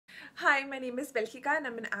Hi, my name is Belgica and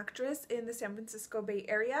I'm an actress in the San Francisco Bay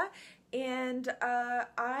Area, and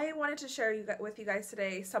I wanted to share with you guys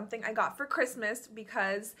today something I got for Christmas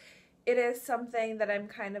because it is something that I'm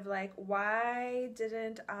kind of like, why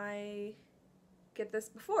didn't I get this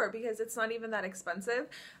before? Because it's not even that expensive.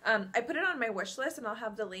 I put it on my wish list and I'll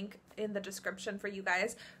have the link in the description for you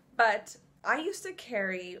guys, but I used to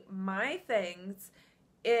carry my things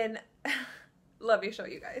in let me show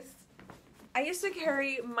you guys. I used to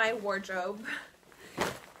carry my wardrobe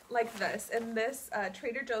like this in this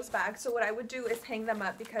Trader Joe's bag. So what I would do is hang them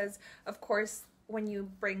up because, of course, when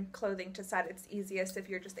you bring clothing to set, it's easiest if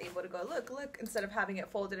you're just able to go, look, instead of having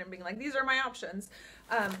it folded and being like, these are my options.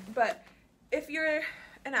 But if you're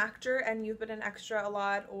an actor and you've been an extra a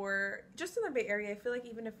lot, or just in the Bay Area, I feel like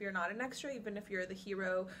even if you're not an extra, even if you're the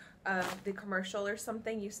hero of the commercial or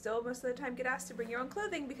something, you still most of the time get asked to bring your own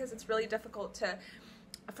clothing because it's really difficult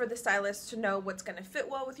for the stylist to know what's going to fit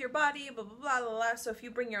well with your body, blah, blah, blah, blah, blah. So if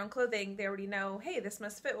you bring your own clothing, they already know, hey, this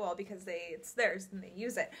must fit well because it's theirs and they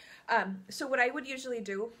use it. So what I would usually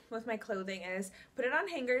do with my clothing is put it on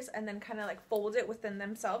hangers and then kind of like fold it within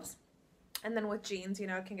themselves. And then with jeans, you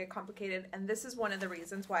know, it can get complicated. And this is one of the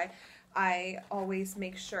reasons why I always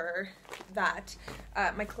make sure that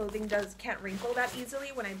my clothing can't wrinkle that easily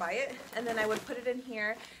when I buy it. And then I would put it in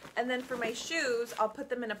here. And then for my shoes, I'll put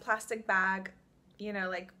them in a plastic bag, you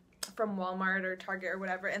know, like from Walmart or Target or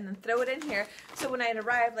whatever, and then throw it in here. So when I'd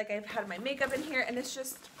arrive, like I've had my makeup in here, and it's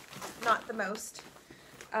just not the most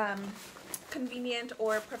convenient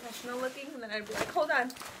or professional looking. And then I'd be like, hold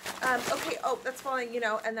on, okay, oh, that's falling, you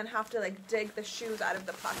know, and then have to like dig the shoes out of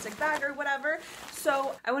the plastic bag or whatever.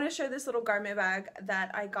 So I want to show this little garment bag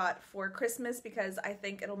that I got for Christmas because I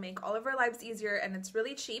think it'll make all of our lives easier, and it's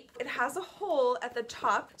really cheap. It has a hole at the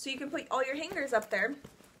top so you can put all your hangers up there.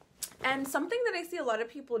 And something that I see a lot of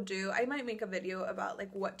people do, I might make a video about like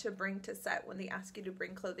what to bring to set when they ask you to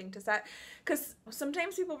bring clothing to set, because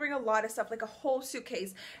sometimes people bring a lot of stuff, like a whole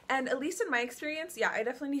suitcase. And at least in my experience, yeah, I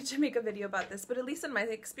definitely need to make a video about this, but at least in my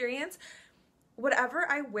experience, whatever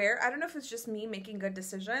I wear, I don't know if it's just me making good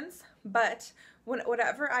decisions, but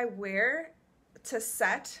whatever I wear to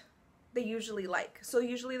set, they usually like. So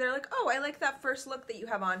usually they're like, oh, I like that first look that you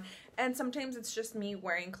have on. And sometimes it's just me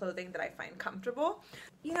wearing clothing that I find comfortable.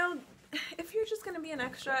 You know, if you're just gonna be an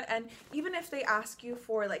extra, and even if they ask you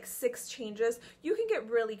for like 6 changes, you can get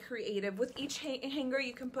really creative. With each hanger,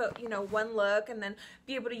 you can put, you know, one look and then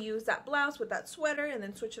be able to use that blouse with that sweater and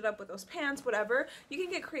then switch it up with those pants, whatever. You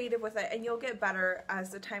can get creative with it and you'll get better as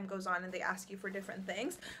the time goes on and they ask you for different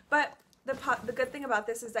things. But the good thing about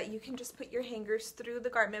this is that you can just put your hangers through the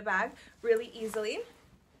garment bag really easily.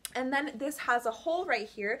 And then this has a hole right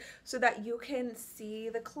here so that you can see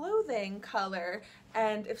the clothing color.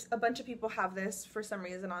 And if a bunch of people have this for some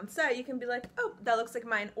reason on set, you can be like, oh, that looks like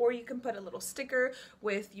mine. Or you can put a little sticker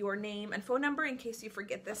with your name and phone number in case you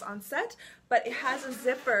forget this on set. But it has a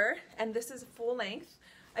zipper, and this is full length.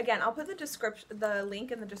 Again, I'll put the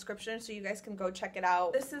link in the description so you guys can go check it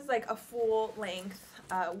out. This is like a full length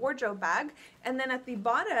wardrobe bag. And then at the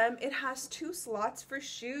bottom, it has 2 slots for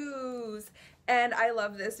shoes. And I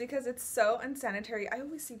love this because it's so unsanitary. I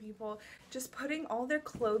always see people just putting all their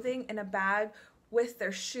clothing in a bag with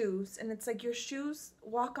their shoes. And it's like your shoes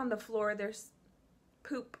walk on the floor. There's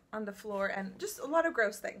poop on the floor and just a lot of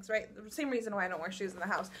gross things, right? The same reason why I don't wear shoes in the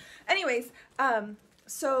house. Anyways,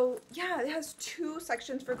 so yeah, it has 2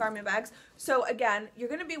 sections for garment bags. So again, you're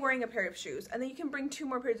going to be wearing a pair of shoes, and then you can bring 2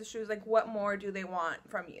 more pairs of shoes. Like, what more do they want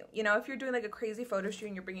from you? You know, if you're doing like a crazy photo shoot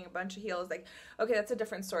and you're bringing a bunch of heels, like, okay, that's a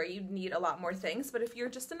different story. You need a lot more things. But if you're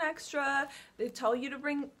just an extra, they tell you to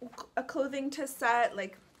bring a clothing to set,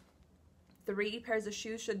 like 3 pairs of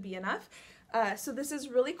shoes should be enough. So this is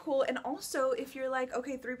really cool. And also, if you're like,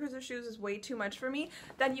 okay, 3 pairs of shoes is way too much for me,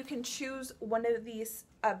 then you can choose one of these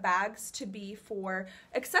bags to be for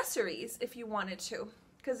accessories if you wanted to,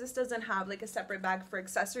 because this doesn't have like a separate bag for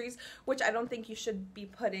accessories, which I don't think you should be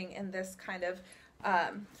putting in this kind of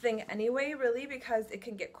thing anyway, really, because it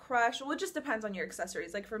can get crushed. Well, it just depends on your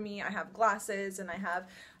accessories. Like for me, I have glasses and I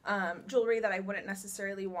have jewelry that I wouldn't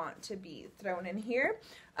necessarily want to be thrown in here.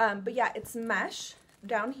 But yeah, it's mesh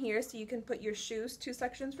down here, so you can put your shoes, 2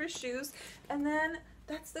 sections for shoes, and then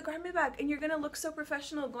that's the garment bag. And you're gonna look so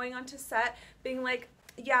professional going onto set, being like,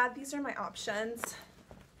 yeah, these are my options.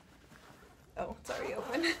 Oh, it's already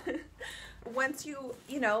open. Once you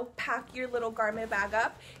know, pack your little garment bag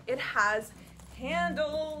up, it has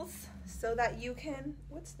handles so that you can,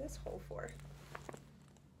 what's this hole for?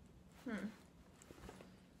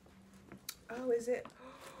 Oh, is it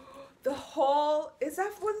the hole? Is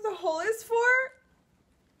that what the hole is for?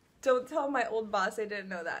 Don't tell my old boss I didn't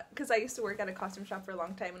know that, because I used to work at a costume shop for a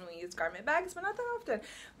long time and we use garment bags, but not that often.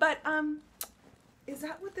 But is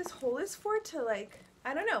that what this hole is for? To like,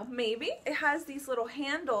 I don't know, maybe. It has these little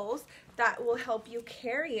handles that will help you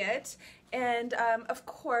carry it, and of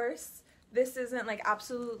course this isn't like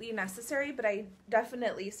absolutely necessary, but I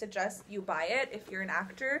definitely suggest you buy it if you're an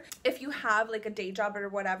actor. If you have like a day job or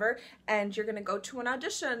whatever and you're gonna go to an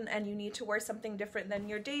audition and you need to wear something different than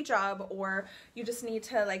your day job, or you just need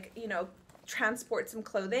to, like, you know, transport some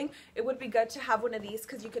clothing, it would be good to have one of these,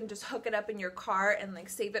 because you can just hook it up in your car and like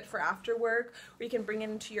save it for after work, or you can bring it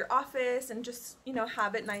into your office and just, you know,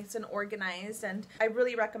 have it nice and organized. And I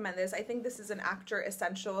really recommend this. I think this is an actor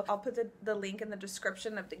essential. I'll put the link in the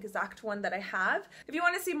description of the exact one that I have. If you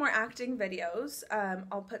want to see more acting videos,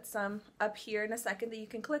 I'll put some up here in a second that you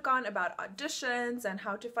can click on about auditions and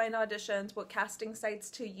how to find auditions, what casting sites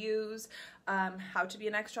to use, how to be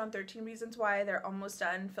an extra on 13 Reasons Why. They're almost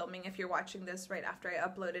done filming. If you're watching this right after I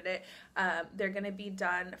uploaded it, they're gonna be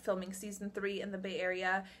done filming season 3 in the Bay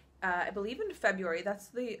Area, I believe in February. That's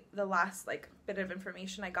the last like bit of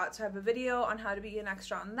information I got. So I have a video on how to be an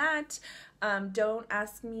extra on that. Don't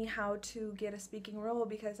ask me how to get a speaking role,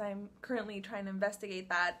 because I'm currently trying to investigate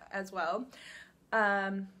that as well.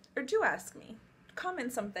 Or do ask me.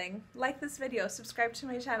 Comment something, like this video, subscribe to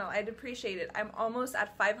my channel. I'd appreciate it. I'm almost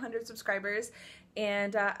at 500 subscribers,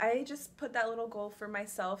 and I just put that little goal for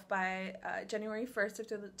myself by January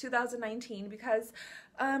 1st of 2019, because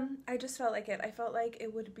I just felt like it. I felt like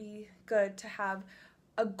it would be good to have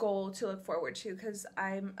a goal to look forward to, because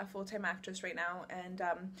I'm a full-time actress right now, and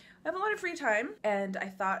I have a lot of free time, and I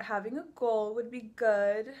thought having a goal would be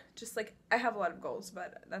good. Just like, I have a lot of goals,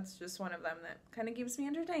 but that's just one of them that kind of keeps me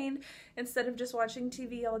entertained. Instead of just watching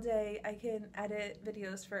TV all day, I can edit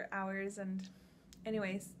videos for hours. And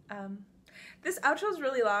anyways, this outro is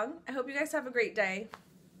really long. I hope you guys have a great day.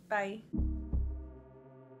 Bye.